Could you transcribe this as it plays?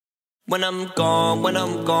When I'm gone,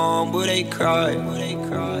 will they cry?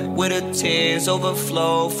 Will the tears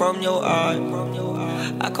overflow from your eye?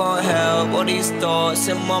 I can't help all these thoughts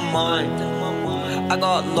in my mind. I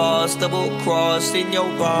got lost, double-crossed in your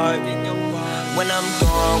vibe. When I'm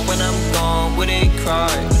gone, will they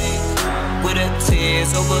cry? Will the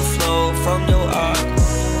tears overflow from your eye?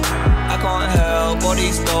 I can't help all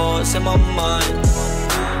these thoughts in my mind.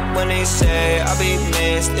 When they say I'll be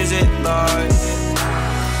missed, is it lies?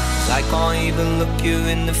 I can't even look you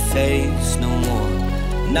in the face no more,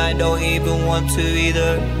 and I don't even want to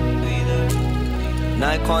either. And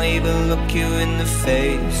I can't even look you in the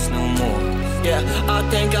face no more. Yeah, I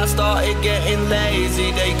think I started getting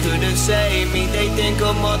lazy. They couldn't save me, they think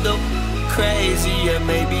I'm mother crazy. Yeah,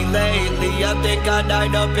 maybe lately I think I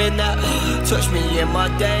died up in that. Touch me in my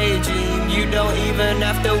daydream. You don't even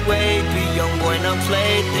have to wait, be young boy, not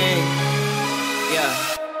plaything.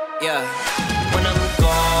 Yeah. When I'm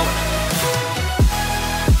gone,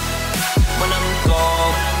 when I'm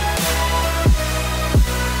gone,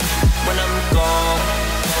 when I'm gone,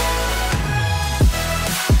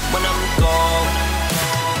 when I'm gone.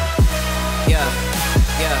 Yeah.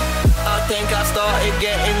 I think I started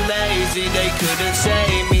getting lazy. They couldn't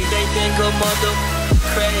save me, they think I'm mother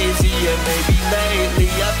crazy. Yeah, maybe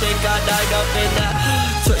lately I think I died up in that.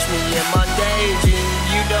 Touch me in my daydream.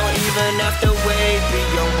 You don't even have to wait, be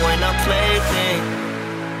young boy, not plaything.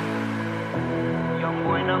 Young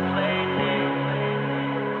boy, not plaything.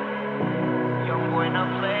 Young boy, not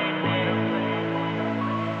plaything.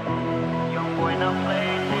 Young boy, not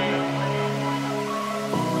plaything.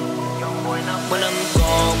 Young boy, not plaything.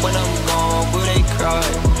 When I'm gone, will they cry?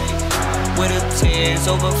 Will the tears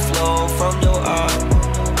overflow from your eye?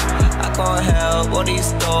 I can't help all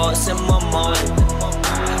these thoughts in my mind.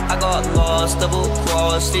 I got lost,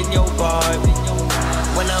 double-crossed in your vibe.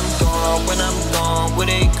 When I'm gone, will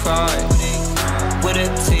they cry? Will the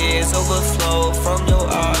tears overflow from your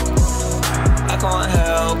eye? I can't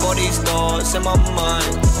help all these thoughts in my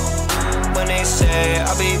mind. When they say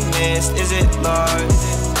I'll be missed, is it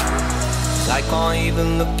lies? I can't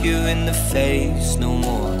even look you in the face no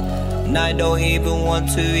more, and I don't even want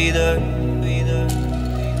to either.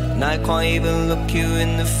 And I can't even look you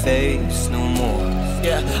in the face no more.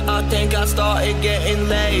 Yeah, I think I started getting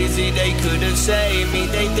lazy. They couldn't save me,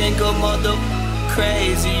 they think I'm mother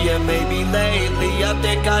crazy. Yeah, maybe lately I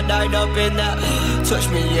think I died up in that. Touch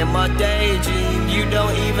me in my daydream. You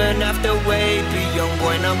don't even have to wait, be young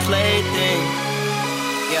boy, not plaything.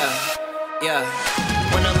 Yeah.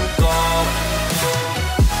 When I'm gone,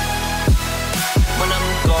 when I'm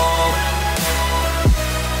gone,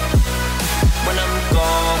 when I'm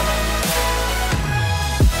gone,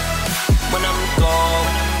 when I'm gone.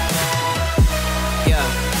 Yeah.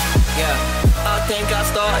 I think I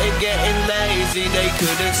started getting lazy. They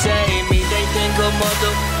couldn't save me, they think I'm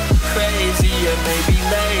mother crazy. Yeah, maybe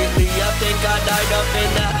lately I think I died up in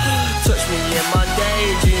that. Touch me in my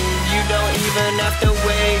daydream. You don't even have to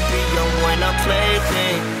wait, be young boy, not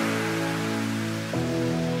plaything.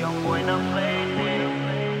 Young boy, not plaything.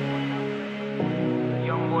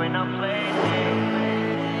 Young boy, not plaything.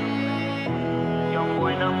 Young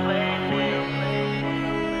boy, not plaything.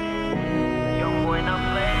 Young boy, not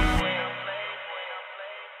plaything.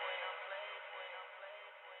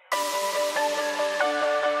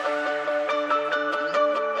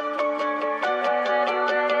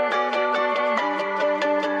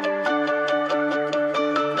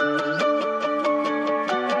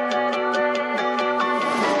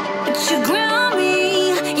 You ground me,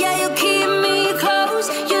 yeah, you keep me close.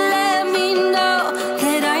 You let me know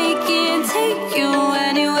that I can take you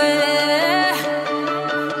anywhere.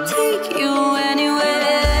 Take you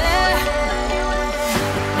anywhere.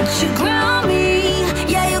 You ground me,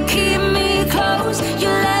 yeah, you keep me close. You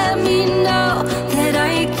let me know that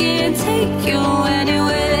I can take you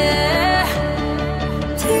anywhere.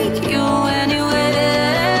 Take you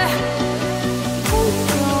anywhere. Take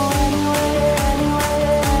you anywhere.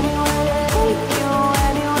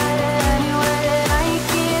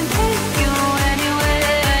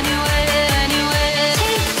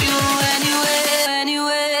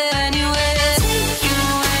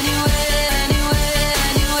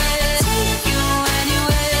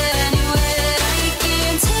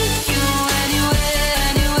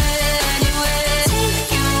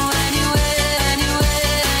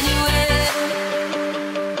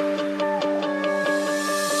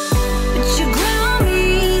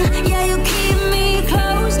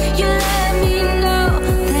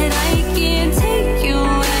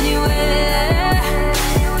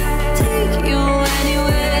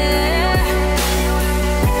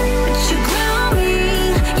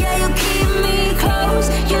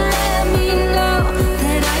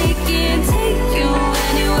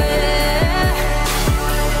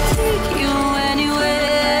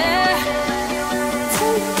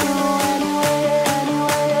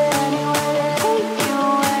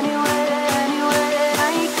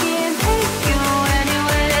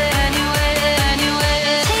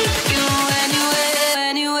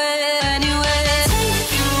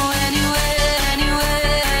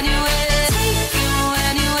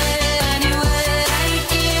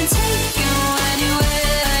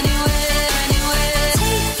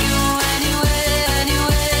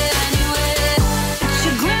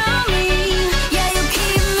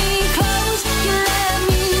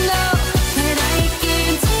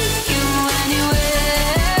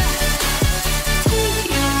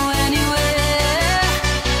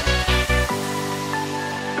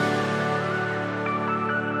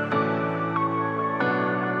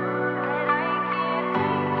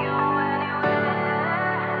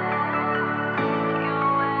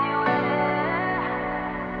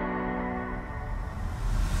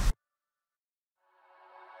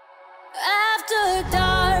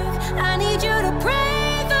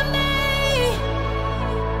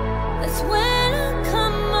 That's when I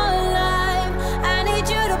come alive. I need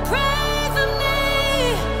you to pray for me.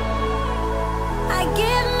 I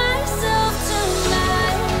give myself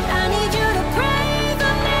tonight. I need you to pray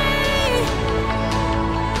for me.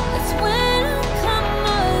 That's when I come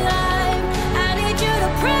alive. I need you to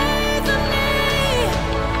pray for me.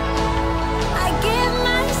 I give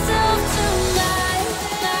myself tonight.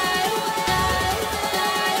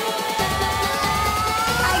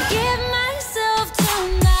 I give myself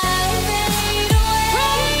tonight. Fade away,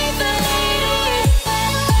 fade away.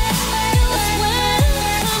 That's when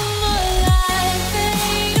I come alive.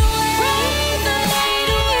 Fade away,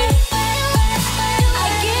 fade away. I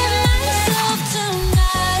give myself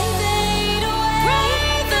tonight. Fade away,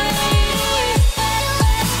 fade away.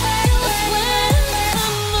 That's when I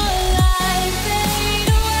come alive. Fade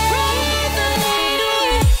away, fade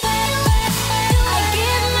away. I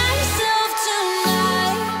give myself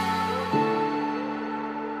tonight.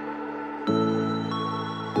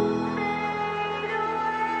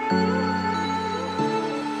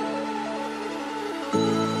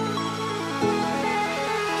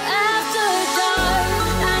 After dark,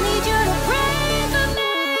 I need you to pray for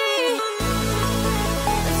me.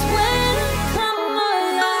 That's when I come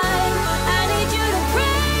alive. I need you to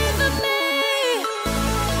pray for me.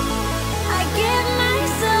 I give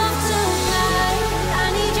myself tonight. I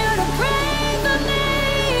need you to pray for me.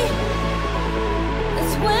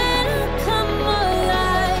 That's when I come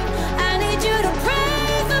alive. I need you to pray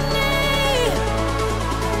for me.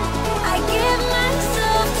 I give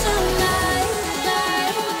myself tonight.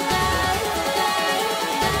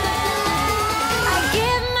 I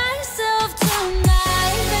give myself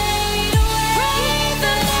tonight. Fade away,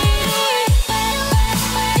 fade away.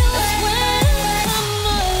 That's when I come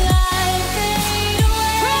alive. Fade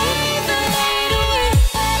away, fade away.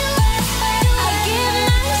 I give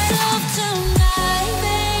myself tonight.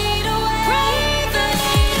 Fade away,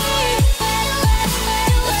 fade away.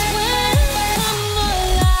 That's when I come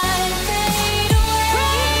alive. Fade away,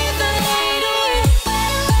 fade away.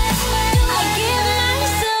 I give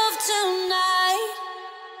myself tonight.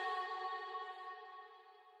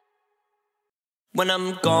 When I'm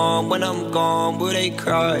gone, will they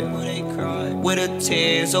cry? Will the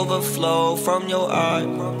tears overflow from your eye?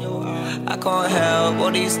 I can't help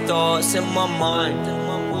all these thoughts in my mind.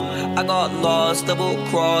 I got lost,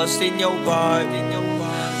 double-crossed in your vibe.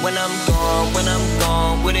 When I'm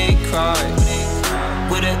gone, will they cry?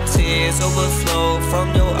 Will the tears overflow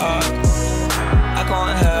from your eye? I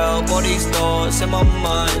can't help all these thoughts in my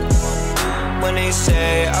mind. When they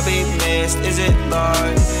say I'll be missed, is it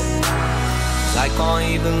lies? I can't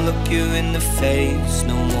even look you in the face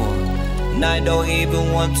no more. And I don't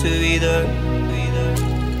even want to either.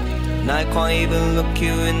 And I can't even look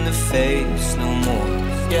you in the face no more.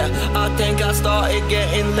 Yeah, I think I started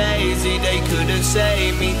getting lazy. They couldn't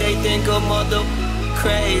save me. They think I'm mother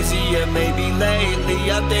crazy. Yeah, maybe lately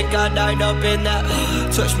I think I died up in that.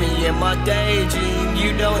 Touch me in my daydream.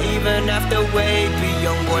 You don't even have to wait. Be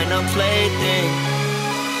young boy, not plaything.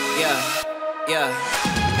 Yeah.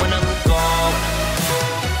 When I'm gone,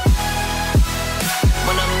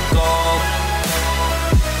 when I'm gone,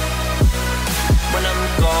 when I'm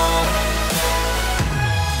gone,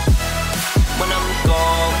 when I'm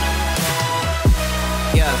gone,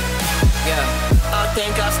 yeah. I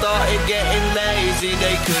think I started getting lazy.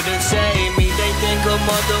 They couldn't save me. They think I'm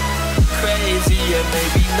mother crazy. Yeah,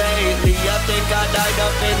 maybe lately I think I died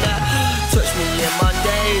up in that. Touch me in my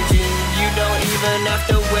daydream. You don't even have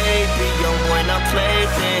to wait. Be young boy, not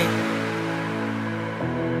plaything.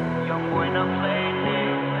 Young boy, not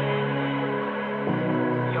plaything.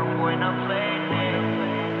 Young boy, not plaything.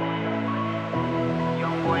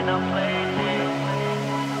 Young boy, not plaything.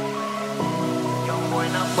 Young boy,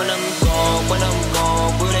 not plaything. When I'm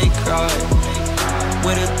gone, will they cry?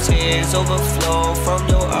 Will the tears overflow from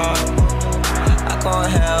your eye? I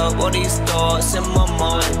can't help all these thoughts in my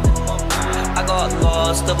mind. I got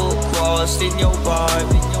lost, double-crossed in your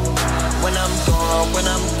vibe. When I'm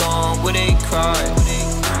gone, will they cry?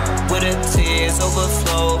 Will the tears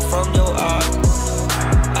overflow from your eye?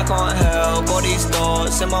 I can't help all these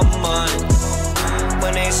thoughts in my mind.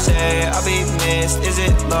 When they say I'll be missed, is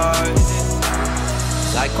it lies?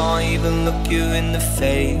 I can't even look you in the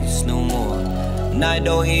face no more. And I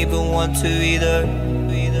don't even want to either.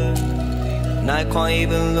 And I can't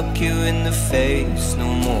even look you in the face no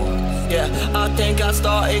more. Yeah, I think I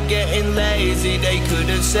started getting lazy. They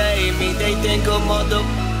couldn't save me. They think I'm mother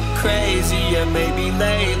crazy. Yeah, maybe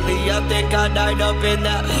lately I think I died up in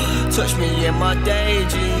that. Touch me in my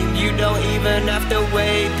daydream. You don't even have to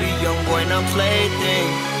wait. Be young boy, not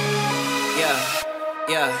plaything.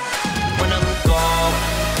 Yeah. When I'm gone,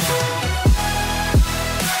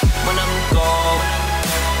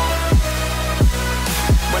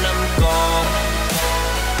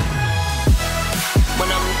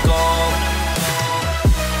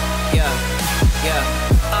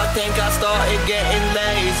 getting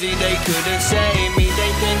lazy. They couldn't save me,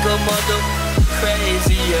 they think I'm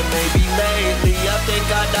crazy. Yeah, maybe lately I think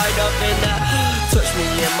I died up in that. Touch me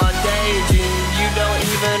in my daydream. You don't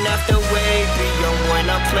even have to wait. Be young when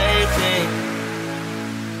I play things.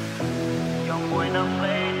 Young when I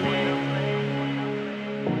play things.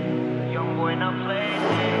 Young when I play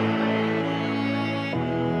things.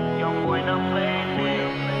 Young when I play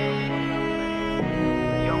things.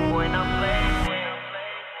 Young when I play things.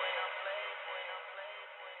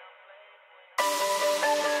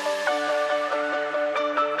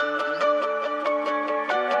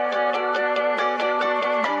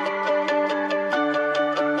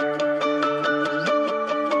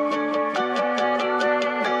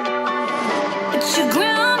 You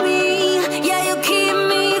ground me, yeah, you keep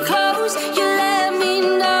me close. You let me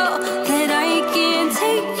know that I can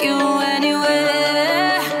take you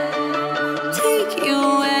anywhere. Take you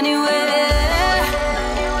anywhere.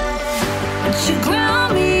 You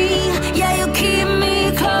ground me, yeah, you keep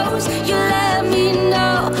me close. You let me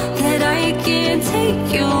know that I can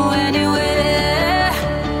take you anywhere.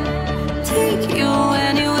 Take you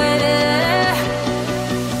anywhere.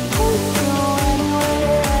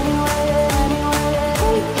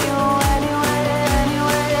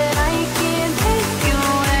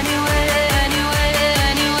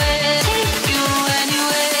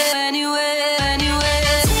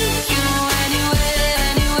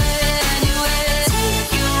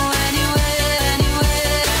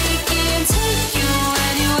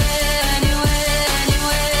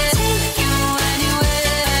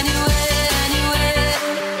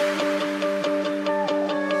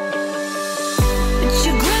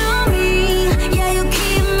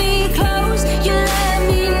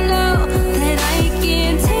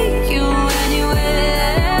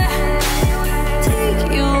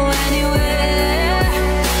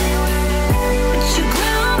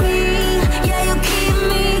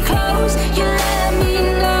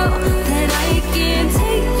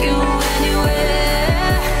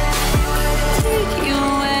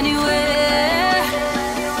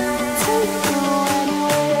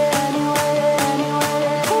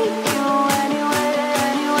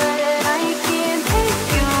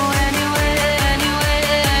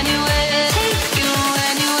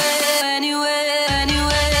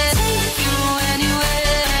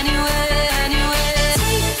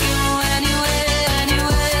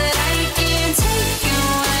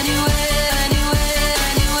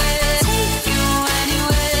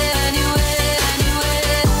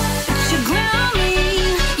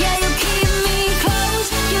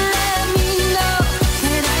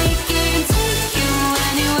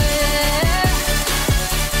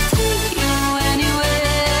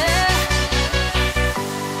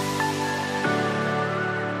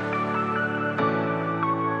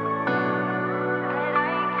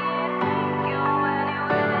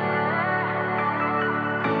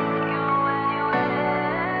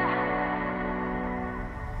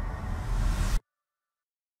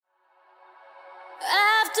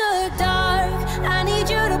 After dark, I need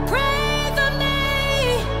you to pray for me.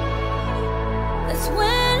 That's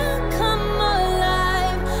when I come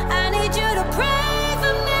alive. I need you to pray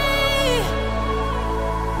for me.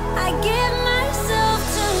 I give myself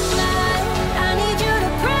tonight. I need you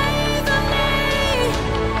to pray for me.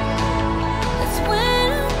 That's when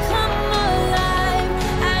I come alive.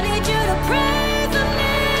 I need you to pray for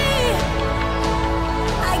me.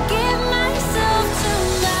 I give myself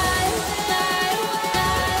tonight.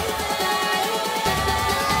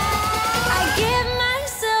 I give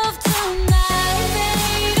myself tonight,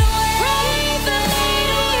 baby.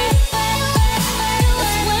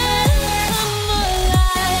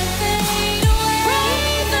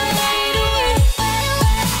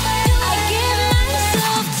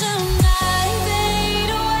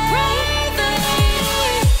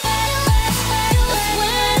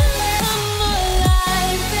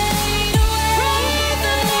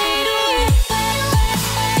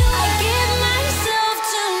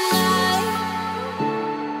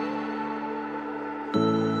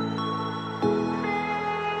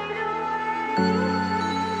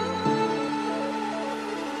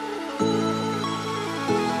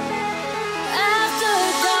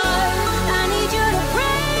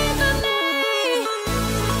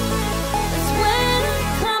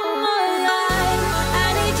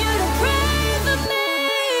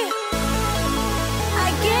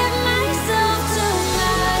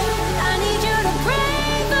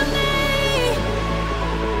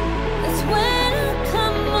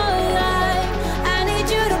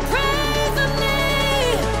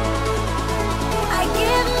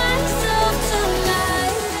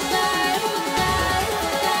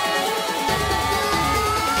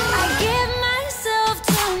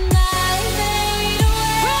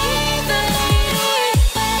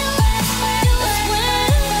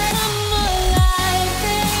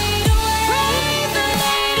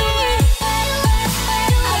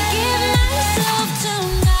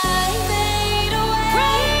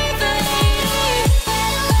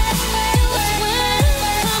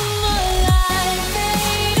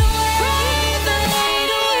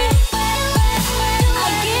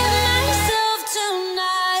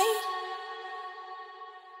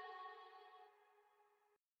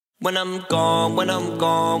 When I'm gone,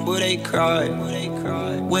 will they cry?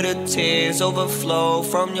 Will the tears overflow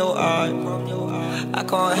from your eye? I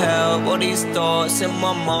can't help all these thoughts in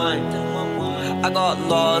my mind. I got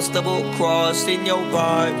lost, double-crossed in your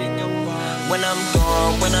vibe. When I'm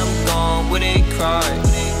gone, will they cry?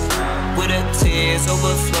 Will the tears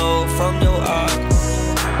overflow from your eye?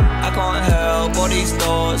 I can't help all these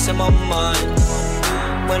thoughts in my mind.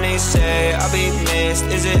 When they say I'll be missed,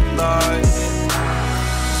 is it lies?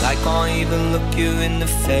 I can't even look you in the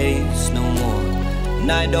face no more,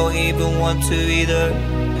 and I don't even want to either.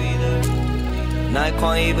 And I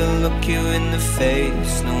can't even look you in the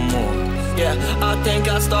face no more. Yeah, I think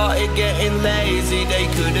I started getting lazy. They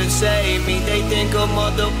couldn't save me, they think I'm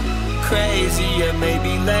crazy. Yeah,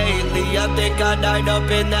 maybe lately I think I died up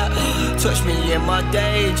in that. Touch me in my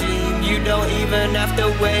daydream. You don't even have to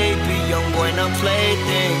wait, be young boy, not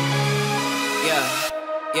plaything.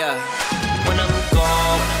 Yeah. When I'm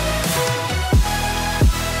gone,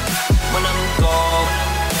 when I'm gone,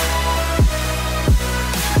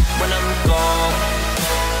 when I'm gone,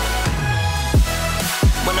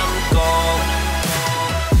 when I'm gone.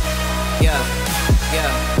 Yeah.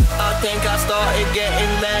 I think I started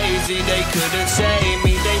getting lazy. They couldn't save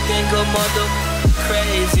me, they think I'm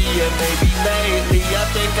crazy. Yeah, maybe lately I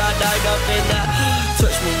think I died up in that.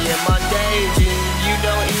 Touch me in my daydream. You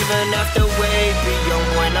don't even have to wait, be young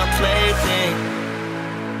boy, not plaything.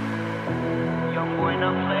 Young boy,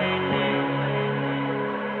 not plaything.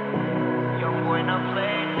 Young boy, not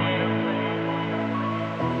plaything.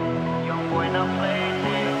 Young boy, not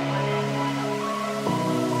plaything.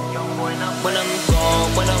 Young boy, not plaything.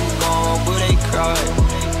 When I'm gone, will they cry?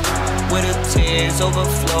 Will the tears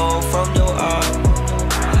overflow from your eye?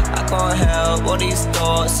 I can't help all these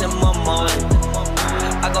thoughts in my mind.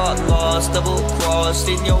 I got lost, double-crossed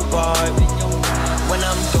in your vibe. When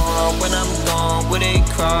I'm gone, will they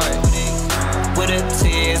cry? Will the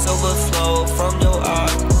tears overflow from your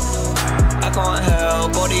eye? I can't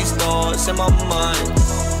help all these thoughts in my mind.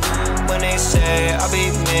 When they say I'll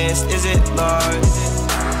be missed, is it lies?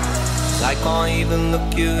 I can't even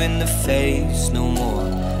look you in the face no more,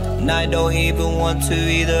 and I don't even want to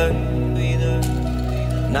either.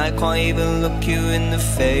 And I can't even look you in the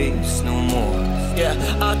face no more. Yeah,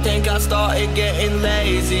 I think I started getting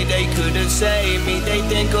lazy. They couldn't save me, they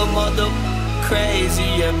think I'm crazy.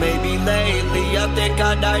 Yeah, maybe lately I think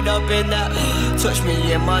I died up in that. Touch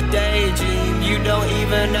me in my daydream. You don't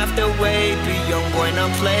even have to wait, be young boy,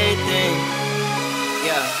 not plaything.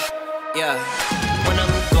 Yeah. When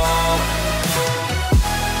I'm gone,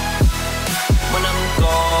 when I'm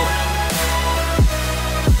gone,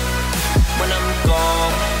 when I'm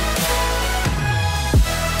gone,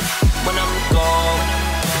 when I'm gone.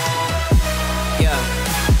 Yeah.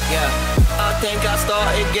 I think I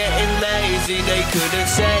started getting lazy. They couldn't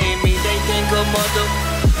save me, they think I'm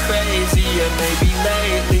crazy. Yeah, maybe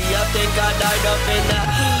lately I think I died up in that.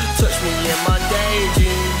 Touch me in my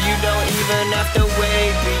daydream. You don't even have to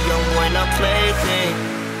wait, be young boy, not plaything.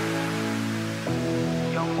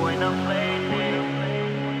 Young boy, not plaything.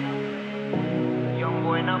 Young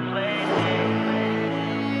boy, not plaything.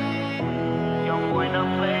 Young boy, not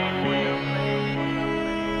plaything.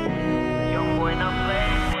 Young boy, not plaything.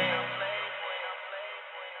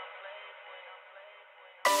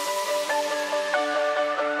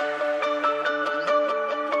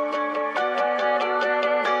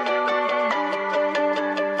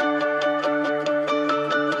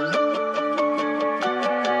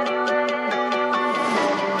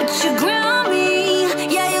 You ground me,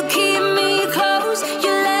 yeah, you keep me close.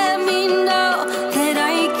 You let me know that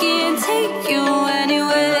I can take you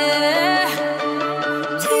anywhere.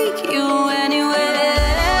 Take you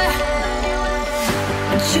anywhere.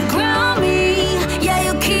 You ground me, yeah,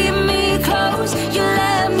 you keep me close. You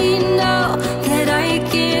let me know that I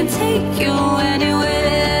can take you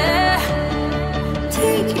anywhere.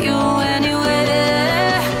 Take you